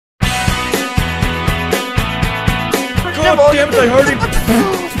God damn it, I heard it!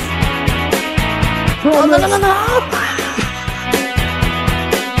 Oh, no.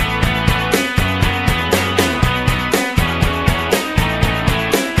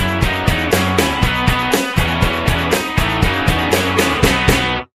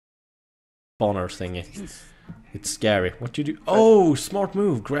 Spawner thingy. It's scary. What you do? Oh, smart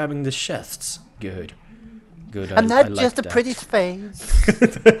move, grabbing the chests. Good. Good. And I that's like just a that. pretty face.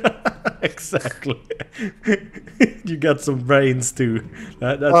 Exactly. You got some brains too.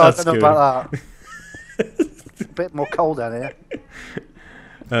 That's I don't know good. about that. It's a bit more cold down here.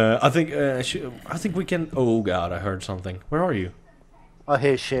 I think we can. Oh God, I heard something. Where are you? I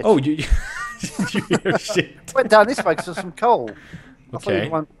hear shit. Oh, you you hear shit. Went down this way because there's some coal.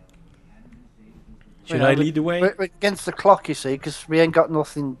 Okay. Should I lead the way? We're against the clock, you see, because we ain't got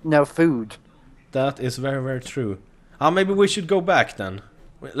nothing, no food. That is very, very true. Maybe we should go back then.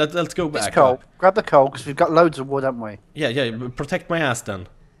 Let's go back. It's coal. Grab the coal, because we've got loads of wood, haven't we? Yeah, yeah. Protect my ass then.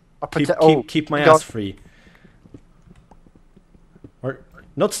 I'll Keep my ass free. Or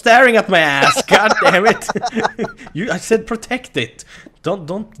not staring at my ass. God damn it! I said protect it.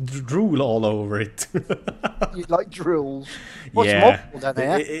 Don't drool all over it. You like drills. What's Yeah, more down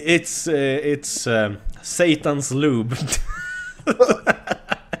there? it's Satan's lube.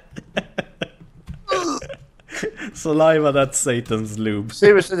 Saliva, that's Satan's lube.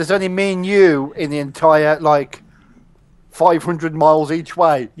 Seriously, there's only me and you in the entire, like, 500 miles each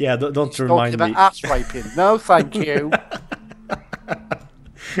way. Yeah, don't Talking remind about me. ass raping. No, thank you.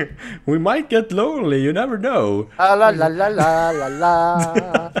 We might get lonely, you never know. La la la la la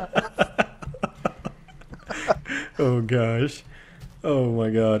la. Oh gosh. Oh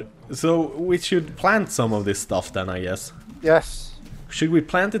my god. So we should plant some of this stuff then, I guess. Yes. Should we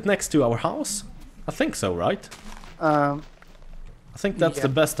plant it next to our house? I think so, right? I think that's the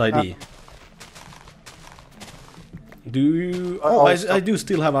best idea. Do you... Oh, I do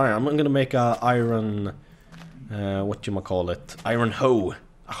still have iron. I'm gonna make a iron... whatchamacallit? Iron hoe.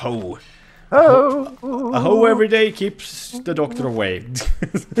 A hoe. Oh. A hoe every day keeps the doctor away.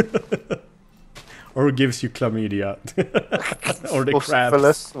 Or gives you chlamydia. Or the crabs.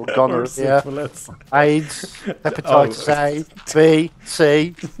 Syphilis, or gonorrhea, syphilis. AIDS, hepatitis A, B,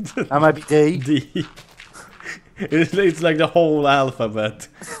 C, and maybe D. D. It's like the whole alphabet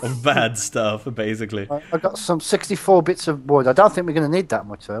of bad stuff, basically. I've got some 64 bits of wood. I don't think we're going to need that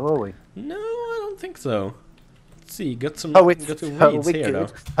much, though, will we? No, I don't think so. Let's see, got some Hoeing weeds here, though.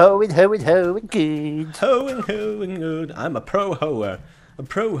 good. Hoeing good. I'm a pro hoer. A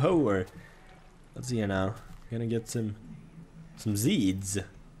pro hoer. Let's see here now. Gonna get some seeds.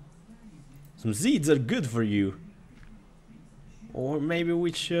 Some seeds are good for you. Or maybe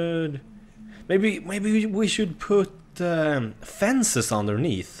we should... Maybe we should put fences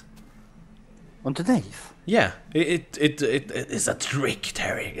underneath. Underneath? Yeah, it is a trick,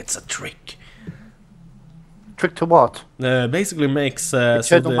 Terry. It's a trick. Trick to what? Basically makes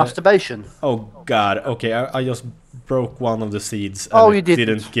Eternal masturbation. Oh God. Okay, I just broke one of the seeds. And Oh, you it didn't.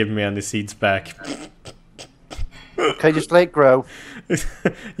 didn't give me any seeds back. Okay, just let it grow.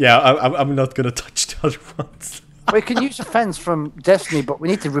 Yeah, I'm not gonna touch the other ones. We can use a fence from Destiny, but we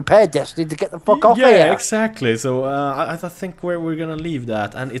need to repair Destiny to get the fuck off Yeah, here. exactly. So I think we're gonna leave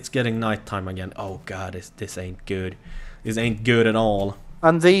that, and it's getting nighttime again. Oh God, this ain't good. This ain't good at all.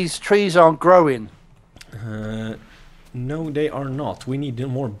 And these trees aren't growing. No, they are not. We need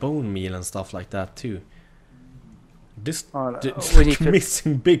more bone meal and stuff like that too. This we need to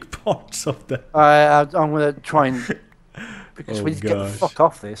missing big parts of the. I'm gonna try and because we need to get the fuck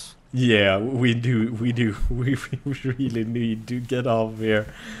off this. Yeah, we do. We really need to get off here.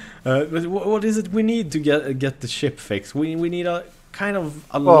 But what is it we need to get the ship fixed? We need a kind of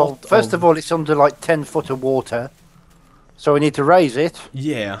a lot. Well, first of all, it's under like 10 foot of water, so we need to raise it.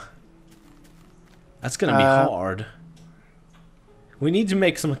 Yeah, that's gonna be hard. We need to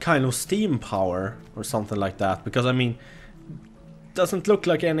make some kind of steam power or something like that, because I mean, doesn't look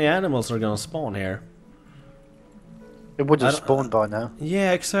like any animals are gonna spawn here. It would have spawned by now.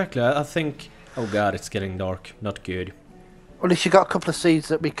 Yeah, exactly. I think... Oh God, it's getting dark. Not good. Well, at least you got a couple of seeds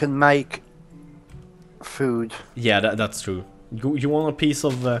that we can make food. Yeah, that's true. You want a piece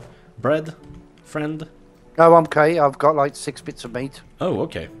of bread, friend? Oh, I'm okay. I've got like 6 bits of meat. Oh,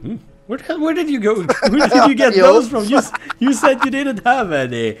 okay. Where did you go? Where did you get those from? You said you didn't have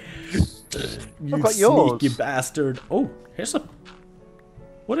any. You got sneaky yours. bastard. Oh, here's a...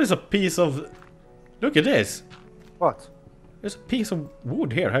 What is a piece of... Look at this. What? There's a piece of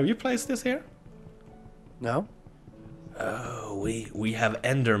wood here. Have you placed this here? No. Oh, we have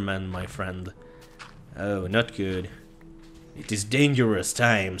Endermen, my friend. Oh, not good. It is dangerous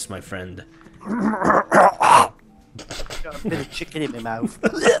times, my friend. Bit of chicken in my mouth.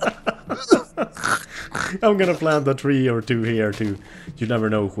 I'm gonna plant a tree or two here too. You never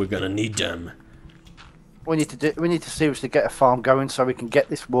know if we're gonna need them. We need to seriously get a farm going so we can get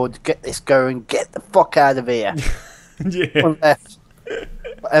this wood, get this going, get the fuck out of here. Yeah. One left.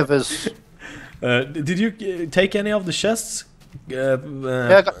 Whatever's. Did you take any of the chests? Yeah,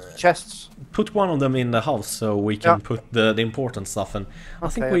 I got chests. Put one of them in the house so we can put the important stuff in. I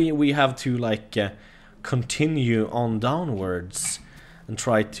think we have to like continue on downwards and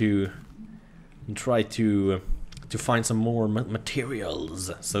try to find some more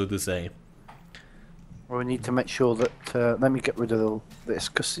materials, so to say. Well, we need to make sure that let me get rid of all this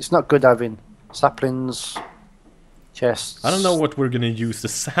because it's not good having saplings, chests. I don't know what we're gonna use the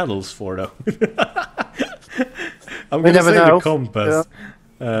saddles for though. I'm We gonna never say know. the compass.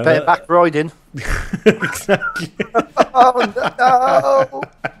 Better back riding. Exactly. Oh no!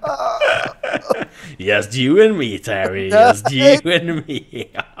 Just you and me, Terry. Just you and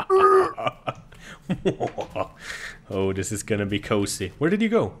me. Oh, this is gonna be cozy. Where did you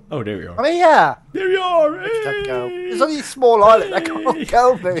go? Oh, there you are. I mean, yeah. There you are. Don't go. It's only a small island. I can't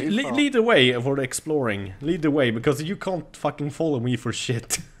go very far. Lead the way for the exploring. Lead the way because you can't fucking follow me for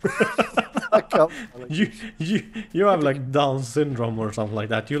shit. I can't. You have like Down syndrome or something like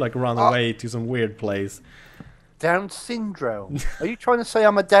that. You like run away to some weird place. Down syndrome. Are you trying to say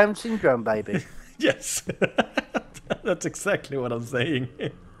I'm a Down syndrome baby? Yes. That's exactly what I'm saying.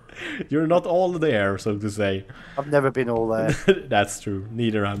 You're not all there, so to say. I've never been all there. That's true.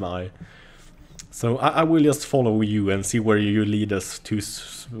 Neither am I. So I will just follow you and see where you lead us to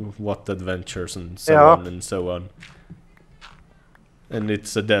what adventures and so on and so on. And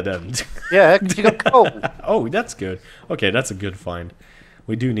it's a dead end. Yeah, because you got coal. Oh, that's good. Okay, that's a good find.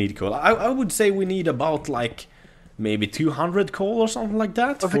 We do need coal. I would say we need about like maybe 200 coal or something like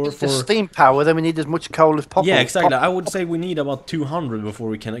that. If it's the steam power, then we need as much coal as possible. Yeah, exactly. I would say we need about 200 before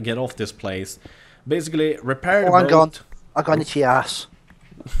we can get off this place. Basically, repair the boat. I got an itchy ass.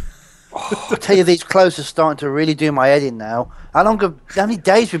 I tell you, these clothes are starting to really do my head in now. How many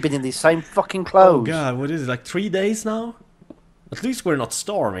days we've been in these same fucking clothes? Oh god, what is it, like 3 days now? At least we're not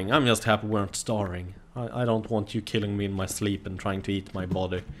starving. I'm just happy we're not starving. I don't want you killing me in my sleep and trying to eat my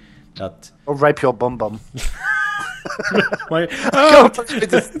body. That... Or rape your bum bum. I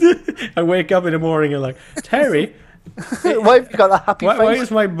wake up in the morning and like, Terry, why have you got that happy face? Why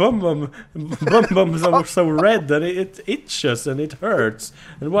is my bum so red that it itches and it hurts?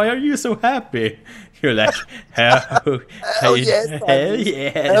 And why are you so happy? You're like, hell yes. Hell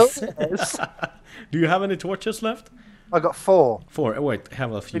yes. Do you have any torches left? I got 4. 4. Oh, wait,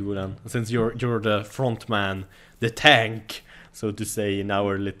 have a few then. Since you're the front man, the tank, so to say, in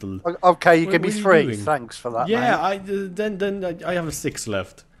our little. Okay, you give me 3. Thanks for that. Yeah, mate. Then I have 6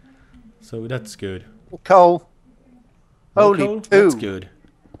 left, so that's good. Coal. No Holy coal? poo! That's good.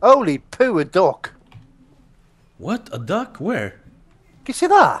 Holy poo! A duck. What? A duck? Where? Can you see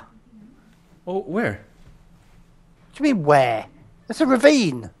that? Oh, where? What do you mean where? It's a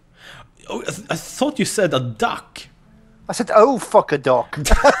ravine. Oh, I thought you said a duck. I said, oh fuck a duck.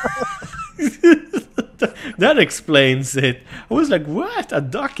 That explains it. I was like, what? A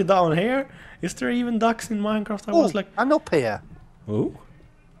duck down here? Is there even ducks in Minecraft? I was like, I'm up here. Oh?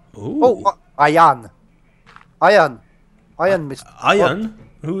 Oh, Ian, Mr. Ian?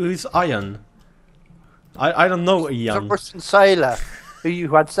 Who is Ian? I don't know Ian. The Russian sailor who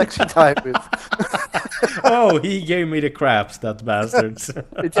you had sexy time with. Oh, he gave me the craps, that bastard.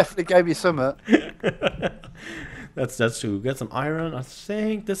 He definitely gave you some. That's true. Get some iron. I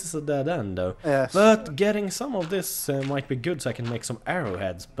think this is a dead end though. Yes. But getting some of this might be good so I can make some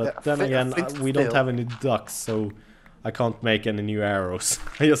arrowheads. But then again, we don't have any ducks, so I can't make any new arrows.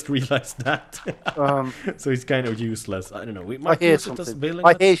 I just realized that. So it's kind of useless. I don't know. We might use it as building.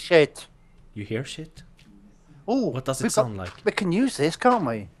 I hear shit. You hear shit? Oh, what does it sound like? We can use this, can't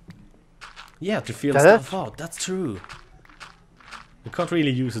we? Yeah, to feel stuff out. That's true. We can't really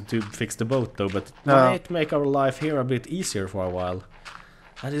use it to fix the boat though, but it might make our life here a bit easier for a while.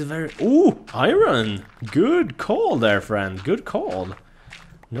 That is very... Ooh! Iron! Good call there, friend. Good call.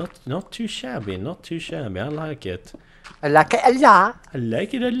 Not too shabby, not too shabby. I like it. I like it a lot. I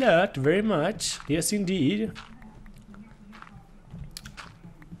like it a lot, very much. Yes, indeed.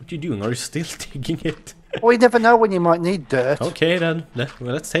 What are you doing? Are you still digging it? Well, you never know when you might need dirt. Okay then. Well,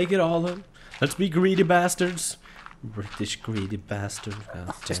 let's take it all then. Let's be greedy bastards. British greedy bastard.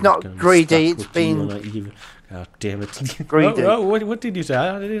 It's not greedy, it's been... God damn it. Greedy. Oh, what did you say?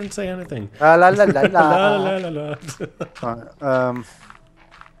 I didn't say anything. La la la la. La la la la. Right,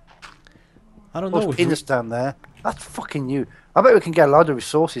 I don't know. What's penis down there? That's fucking you. I bet we can get a lot of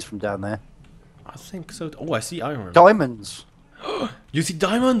resources from down there. I think so. Oh, I see iron. Diamonds. You see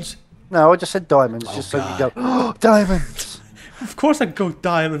diamonds? No, I just said diamonds, Oh, just so you God. go, oh, diamonds! Of course I go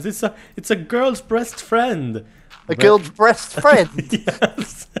diamonds. It's a girl's best friend. A girl's best friend!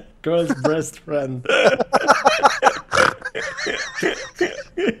 Yes, girl's best friend.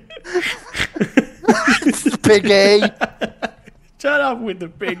 Piggy! Shut up with the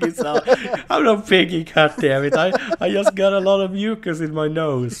piggy sound. I'm not piggy, goddammit. I just got a lot of mucus in my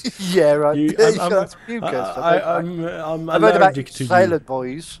nose. Yeah, right. I'm I've heard about allergic to Sailor you.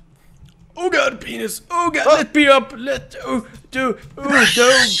 Boys. Oh god, penis! Oh god, let me up!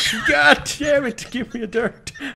 God damn it! Give me a dirt!